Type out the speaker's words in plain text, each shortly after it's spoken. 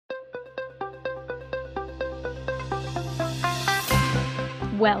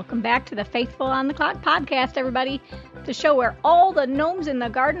Welcome back to the Faithful on the Clock podcast, everybody, the show where all the gnomes in the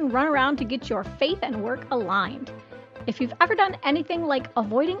garden run around to get your faith and work aligned. If you've ever done anything like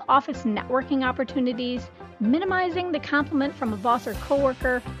avoiding office networking opportunities, minimizing the compliment from a boss or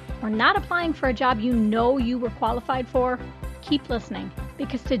coworker, or not applying for a job you know you were qualified for, keep listening,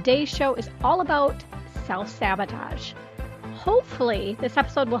 because today's show is all about self-sabotage. Hopefully, this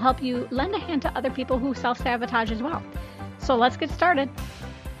episode will help you lend a hand to other people who self-sabotage as well. So let's get started.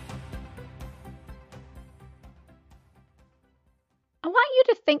 I want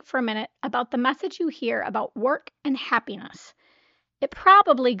you to think for a minute about the message you hear about work and happiness. It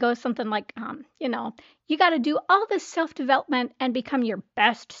probably goes something like, you got to do all this self-development and become your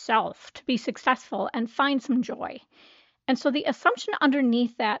best self to be successful and find some joy. And so the assumption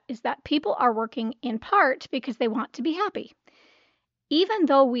underneath that is that people are working in part because they want to be happy. Even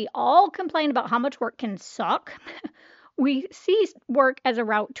though we all complain about how much work can suck, we see work as a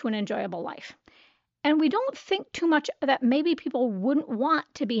route to an enjoyable life. And we don't think too much that maybe people wouldn't want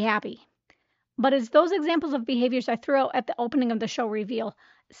to be happy. But as those examples of behaviors I threw out at the opening of the show reveal,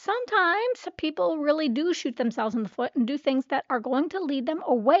 sometimes people really do shoot themselves in the foot and do things that are going to lead them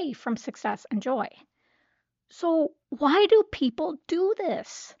away from success and joy. So why do people do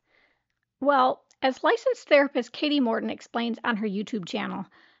this? Well, as licensed therapist Katie Morton explains on her YouTube channel,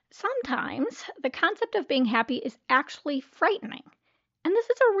 sometimes the concept of being happy is actually frightening. And this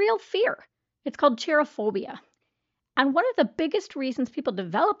is a real fear. It's called cherophobia. And one of the biggest reasons people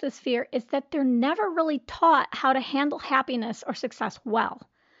develop this fear is that they're never really taught how to handle happiness or success well.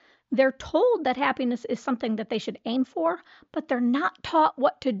 They're told that happiness is something that they should aim for, but they're not taught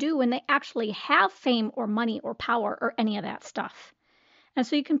what to do when they actually have fame or money or power or any of that stuff. And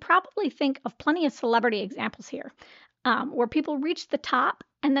so you can probably think of plenty of celebrity examples here, where people reach the top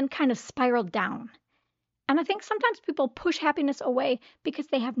and then kind of spiral down. And I think sometimes people push happiness away because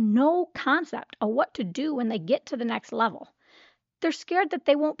they have no concept of what to do when they get to the next level. They're scared that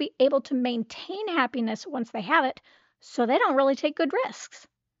they won't be able to maintain happiness once they have it, so they don't really take good risks.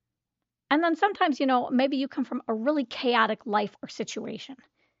 And then sometimes, maybe you come from a really chaotic life or situation.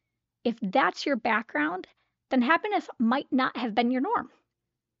 If that's your background, then happiness might not have been your norm.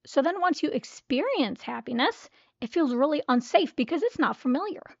 So then once you experience happiness, it feels really unsafe because it's not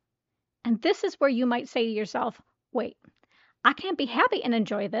familiar. And this is where you might say to yourself, wait, I can't be happy and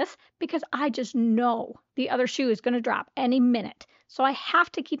enjoy this because I just know the other shoe is going to drop any minute. So I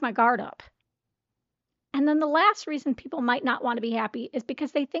have to keep my guard up. And then the last reason people might not want to be happy is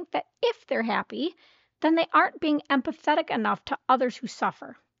because they think that if they're happy, then they aren't being empathetic enough to others who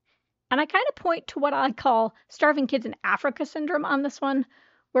suffer. And I kind of point to what I call starving kids in Africa syndrome on this one,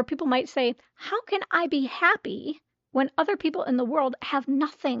 where people might say, how can I be happy when other people in the world have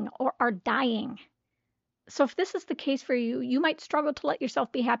nothing or are dying? So if this is the case for you, you might struggle to let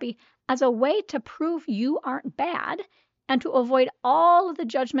yourself be happy as a way to prove you aren't bad and to avoid all of the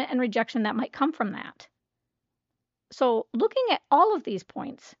judgment and rejection that might come from that. So looking at all of these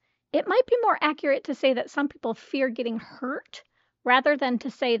points, it might be more accurate to say that some people fear getting hurt rather than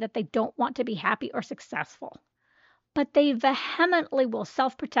to say that they don't want to be happy or successful. But they vehemently will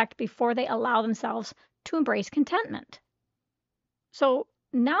self-protect before they allow themselves to embrace contentment. So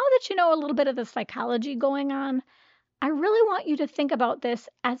now that you know a little bit of the psychology going on, I really want you to think about this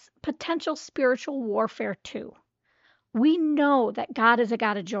as potential spiritual warfare too. We know that God is a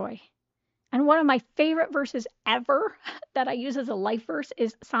God of joy. And one of my favorite verses ever that I use as a life verse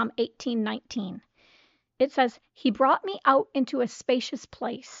is Psalm 18:19. It says, "He brought me out into a spacious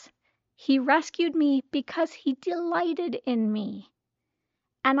place. He rescued me because he delighted in me."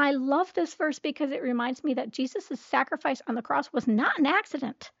 And I love this verse because it reminds me that Jesus' sacrifice on the cross was not an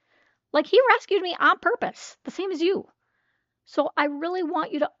accident. Like, he rescued me on purpose, the same as you. So I really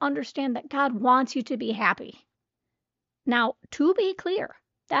want you to understand that God wants you to be happy. Now, to be clear,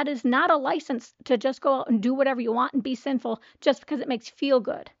 that is not a license to just go out and do whatever you want and be sinful just because it makes you feel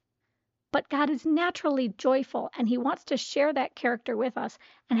good. But God is naturally joyful, and he wants to share that character with us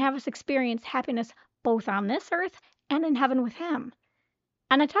and have us experience happiness both on this earth and in heaven with him.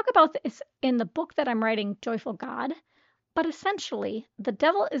 And I talk about this in the book that I'm writing, Joyful God. But essentially, the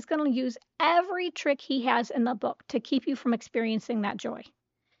devil is going to use every trick he has in the book to keep you from experiencing that joy.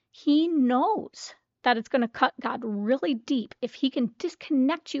 He knows that it's going to cut God really deep if he can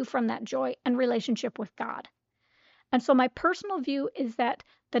disconnect you from that joy and relationship with God. And so my personal view is that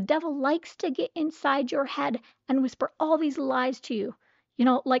the devil likes to get inside your head and whisper all these lies to you,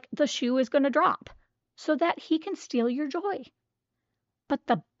 like the shoe is going to drop, so that he can steal your joy. But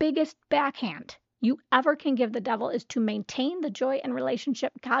the biggest backhand you ever can give the devil is to maintain the joy and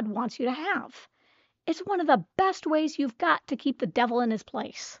relationship God wants you to have. It's one of the best ways you've got to keep the devil in his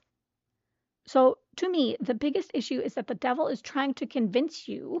place. So, to me, the biggest issue is that the devil is trying to convince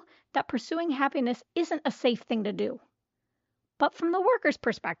you that pursuing happiness isn't a safe thing to do. But from the worker's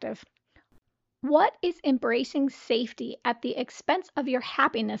perspective, what is embracing safety at the expense of your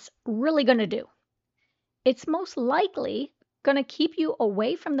happiness really going to do? It's most likely going to keep you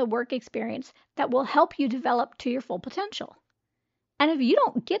away from the work experience that will help you develop to your full potential. And if you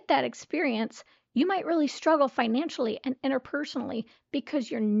don't get that experience, you might really struggle financially and interpersonally because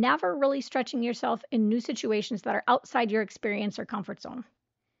you're never really stretching yourself in new situations that are outside your experience or comfort zone.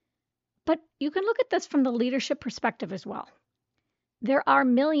 But you can look at this from the leadership perspective as well. There are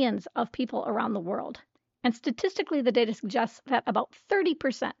millions of people around the world, and statistically, the data suggests that about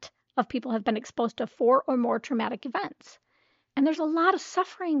 30% of people have been exposed to 4 or more traumatic events. And there's a lot of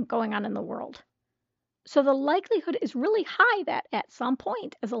suffering going on in the world. So the likelihood is really high that at some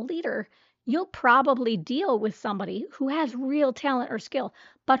point as a leader, you'll probably deal with somebody who has real talent or skill,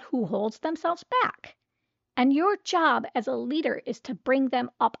 but who holds themselves back. And your job as a leader is to bring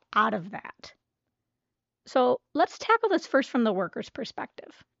them up out of that. So let's tackle this first from the worker's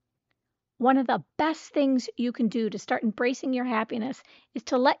perspective. One of the best things you can do to start embracing your happiness is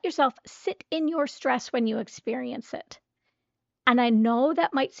to let yourself sit in your stress when you experience it. And I know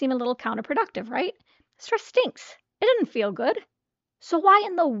that might seem a little counterproductive, right? Stress stinks. It doesn't feel good. So why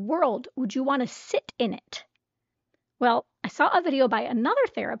in the world would you want to sit in it? Well, I saw a video by another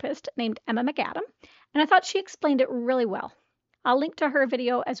therapist named Emma McAdam, and I thought she explained it really well. I'll link to her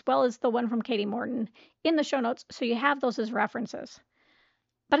video as well as the one from Katie Morton in the show notes so you have those as references.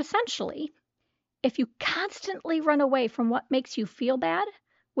 But essentially, if you constantly run away from what makes you feel bad,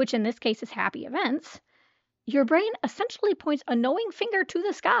 which in this case is happy events, your brain essentially points a knowing finger to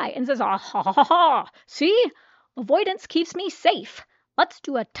the sky and says, ah, ha, ha, ha, see? Avoidance keeps me safe. Let's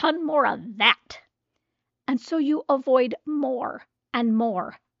do a ton more of that. And so you avoid more and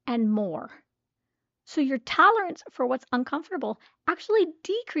more and more. So your tolerance for what's uncomfortable actually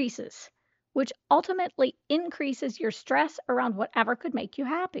decreases, which ultimately increases your stress around whatever could make you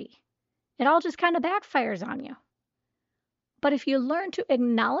happy. It all just kind of backfires on you. But if you learn to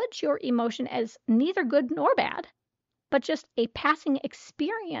acknowledge your emotion as neither good nor bad, but just a passing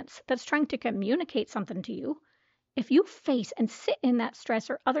experience that's trying to communicate something to you, if you face and sit in that stress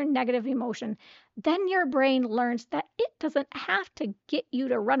or other negative emotion, then your brain learns that it doesn't have to get you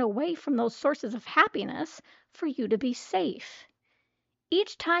to run away from those sources of happiness for you to be safe.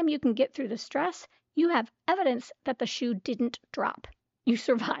 Each time you can get through the stress, you have evidence that the shoe didn't drop. You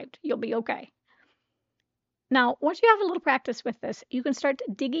survived. You'll be okay. Now, once you have a little practice with this, you can start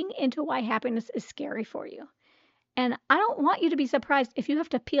digging into why happiness is scary for you. And I don't want you to be surprised if you have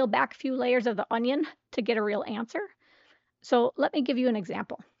to peel back a few layers of the onion to get a real answer. So let me give you an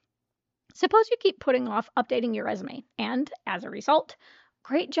example. Suppose you keep putting off updating your resume, and as a result,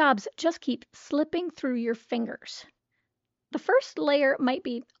 great jobs just keep slipping through your fingers. The first layer might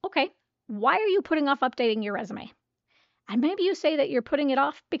be, okay, why are you putting off updating your resume? And maybe you say that you're putting it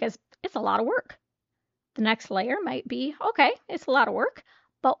off because it's a lot of work. The next layer might be, okay, it's a lot of work,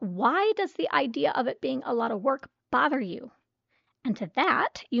 but why does the idea of it being a lot of work bother you? And to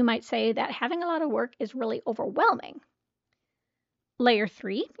that, you might say that having a lot of work is really overwhelming. Layer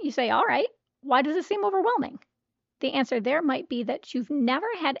 3, you say, all right, why does it seem overwhelming? The answer there might be that you've never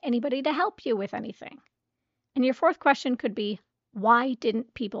had anybody to help you with anything. And your fourth question could be, why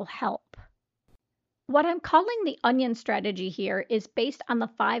didn't people help? What I'm calling the onion strategy here is based on the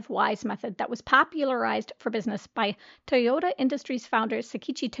 5 whys method that was popularized for business by Toyota Industries founder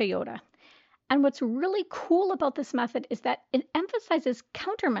Sakichi Toyoda. And what's really cool about this method is that it emphasizes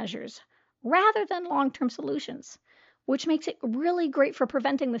countermeasures rather than long-term solutions, which makes it really great for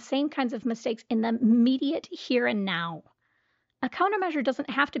preventing the same kinds of mistakes in the immediate here and now. A countermeasure doesn't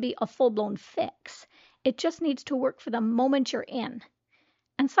have to be a full-blown fix. It just needs to work for the moment you're in.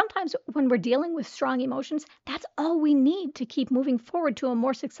 And sometimes when we're dealing with strong emotions, that's all we need to keep moving forward to a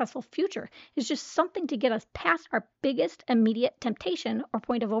more successful future, is just something to get us past our biggest immediate temptation or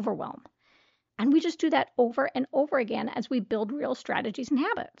point of overwhelm. And we just do that over and over again as we build real strategies and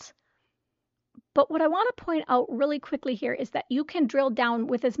habits. But what I want to point out really quickly here is that you can drill down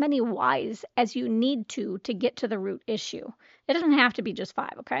with as many whys as you need to get to the root issue. It doesn't have to be just 5,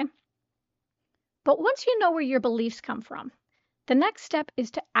 okay? But once you know where your beliefs come from, the next step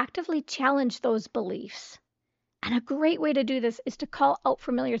is to actively challenge those beliefs. And a great way to do this is to call out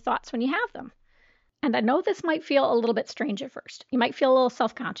familiar thoughts when you have them. And I know this might feel a little bit strange at first. You might feel a little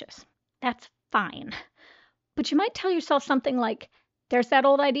self-conscious. That's fine. But you might tell yourself something like, there's that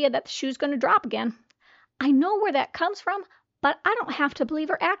old idea that the shoe's going to drop again. I know where that comes from, but I don't have to believe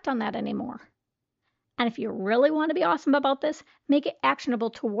or act on that anymore. And if you really want to be awesome about this, make it actionable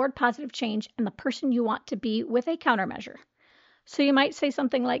toward positive change and the person you want to be with a countermeasure. So you might say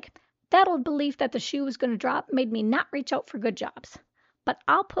something like, that old belief that the shoe was going to drop made me not reach out for good jobs. But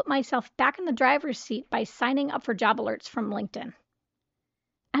I'll put myself back in the driver's seat by signing up for job alerts from LinkedIn.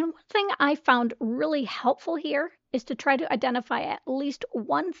 And one thing I found really helpful here is to try to identify at least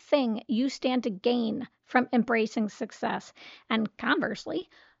one thing you stand to gain from embracing success. And conversely,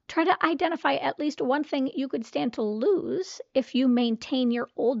 try to identify at least one thing you could stand to lose if you maintain your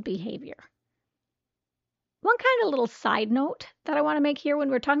old behavior. One kind of little side note that I want to make here when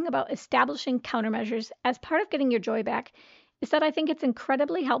we're talking about establishing countermeasures as part of getting your joy back is that I think it's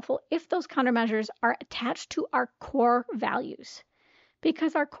incredibly helpful if those countermeasures are attached to our core values,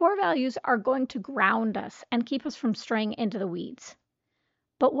 because our core values are going to ground us and keep us from straying into the weeds.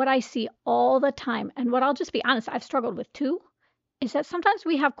 But what I see all the time, and what I'll just be honest, I've struggled with too, is that sometimes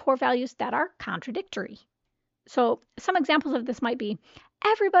we have core values that are contradictory. So some examples of this might be,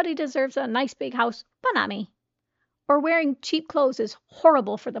 everybody deserves a nice big house, but not me. Or wearing cheap clothes is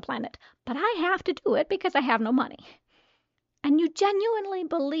horrible for the planet, but I have to do it because I have no money. And you genuinely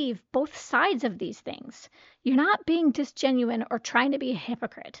believe both sides of these things. You're not being disgenuine or trying to be a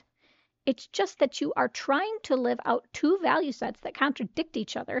hypocrite. It's just that you are trying to live out two value sets that contradict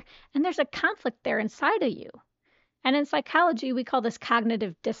each other, and there's a conflict there inside of you. And in psychology, we call this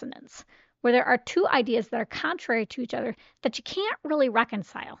cognitive dissonance, where there are two ideas that are contrary to each other that you can't really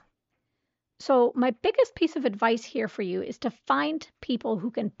reconcile. So my biggest piece of advice here for you is to find people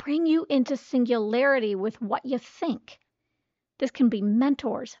who can bring you into singularity with what you think. This can be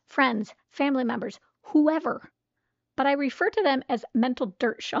mentors, friends, family members, whoever. But I refer to them as mental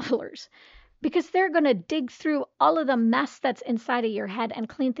dirt shovelers because they're going to dig through all of the mess that's inside of your head and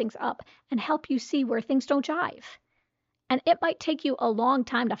clean things up and help you see where things don't jive. And it might take you a long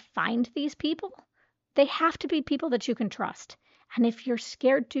time to find these people. They have to be people that you can trust. And if you're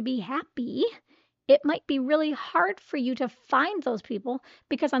scared to be happy, it might be really hard for you to find those people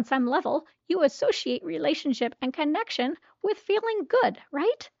because on some level, you associate relationship and connection with feeling good,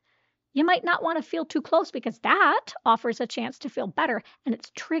 right? You might not want to feel too close because that offers a chance to feel better and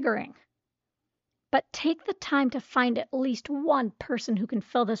it's triggering. But take the time to find at least one person who can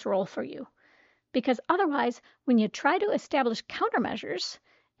fill this role for you. Because otherwise, when you try to establish countermeasures,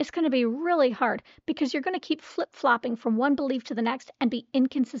 it's going to be really hard because you're going to keep flip-flopping from one belief to the next and be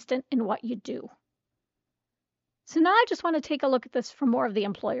inconsistent in what you do. So now I just want to take a look at this from more of the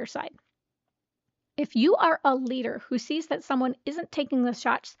employer side. If you are a leader who sees that someone isn't taking the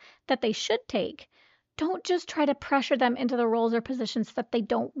shots that they should take, don't just try to pressure them into the roles or positions that they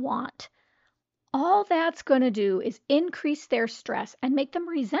don't want. All that's going to do is increase their stress and make them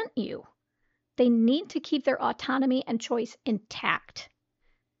resent you. They need to keep their autonomy and choice intact.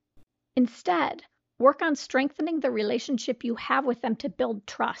 Instead, work on strengthening the relationship you have with them to build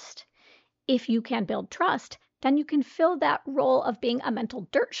trust. If you can build trust, then you can fill that role of being a mental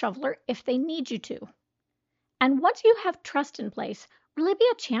dirt shoveler if they need you to. And once you have trust in place, really be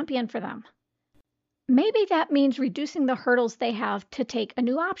a champion for them. Maybe that means reducing the hurdles they have to take a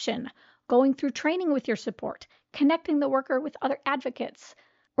new option, going through training with your support, connecting the worker with other advocates,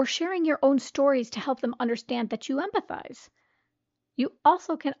 or sharing your own stories to help them understand that you empathize. You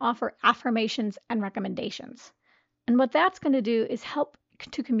also can offer affirmations and recommendations. And what that's going to do is help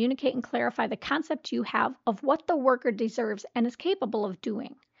to communicate and clarify the concept you have of what the worker deserves and is capable of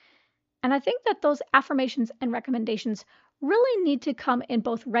doing. And I think that those affirmations and recommendations really need to come in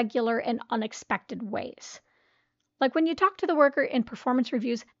both regular and unexpected ways. Like when you talk to the worker in performance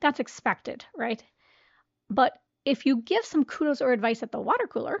reviews, that's expected, right? But if you give some kudos or advice at the water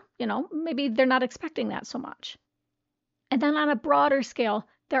cooler, maybe they're not expecting that so much. And then on a broader scale,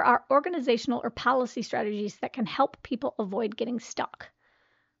 there are organizational or policy strategies that can help people avoid getting stuck.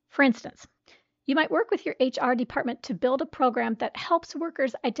 For instance, you might work with your HR department to build a program that helps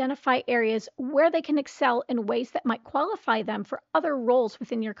workers identify areas where they can excel in ways that might qualify them for other roles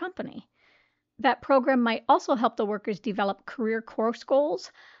within your company. That program might also help the workers develop career course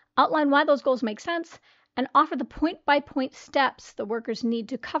goals, outline why those goals make sense, and offer the point-by-point steps the workers need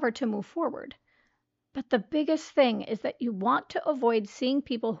to cover to move forward. But the biggest thing is that you want to avoid seeing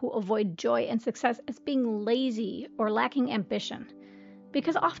people who avoid joy and success as being lazy or lacking ambition.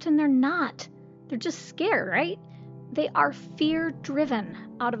 Because often they're not. They're just scared, right? They are fear-driven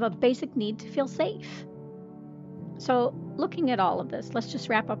out of a basic need to feel safe. So, looking at all of this, let's just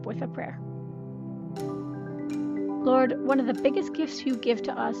wrap up with a prayer. Lord, one of the biggest gifts you give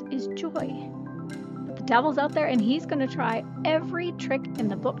to us is joy. But the devil's out there and he's going to try every trick in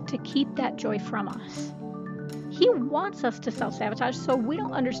the book to keep that joy from us. He wants us to self-sabotage so we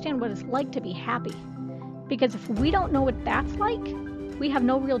don't understand what it's like to be happy. Because if we don't know what that's like, we have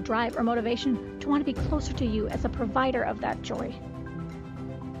no real drive or motivation to want to be closer to you as a provider of that joy.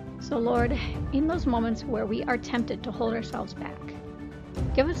 So Lord, in those moments where we are tempted to hold ourselves back,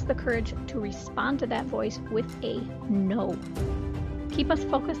 give us the courage to respond to that voice with a no. Keep us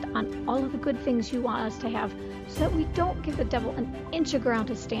focused on all of the good things you want us to have so that we don't give the devil an inch of ground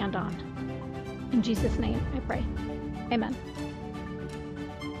to stand on. In Jesus' name, I pray. Amen.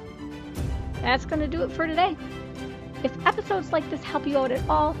 That's going to do it for today. If episodes like this help you out at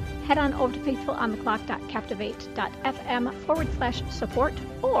all, head on over to faithfulontheclock.captivate.fm/support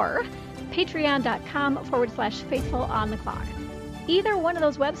or patreon.com/faithfulonthe-clock. Either one of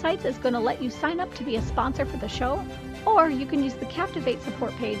those websites is going to let you sign up to be a sponsor for the show, or you can use the Captivate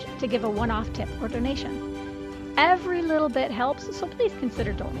support page to give a one-off tip or donation. Every little bit helps, so please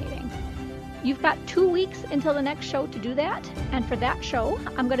consider donating. You've got 2 weeks until the next show to do that, and for that show,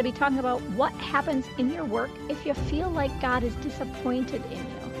 I'm going to be talking about what happens in your work if you feel like God is disappointed in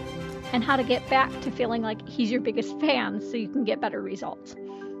you, and how to get back to feeling like He's your biggest fan so you can get better results.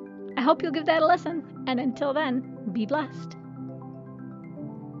 I hope you'll give that a listen, and until then, be blessed.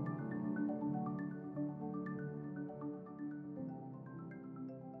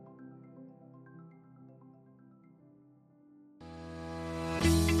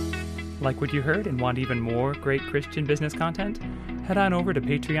 Like what you heard and want even more great Christian business content? Head on over to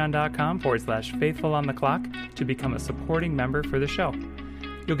patreon.com/faithfulontheclock to become a supporting member for the show.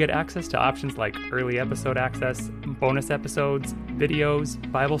 You'll get access to options like early episode access, bonus episodes, videos,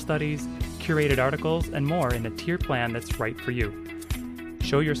 Bible studies, curated articles, and more in a tier plan that's right for you.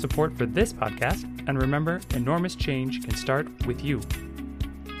 Show your support for this podcast, and remember, enormous change can start with you.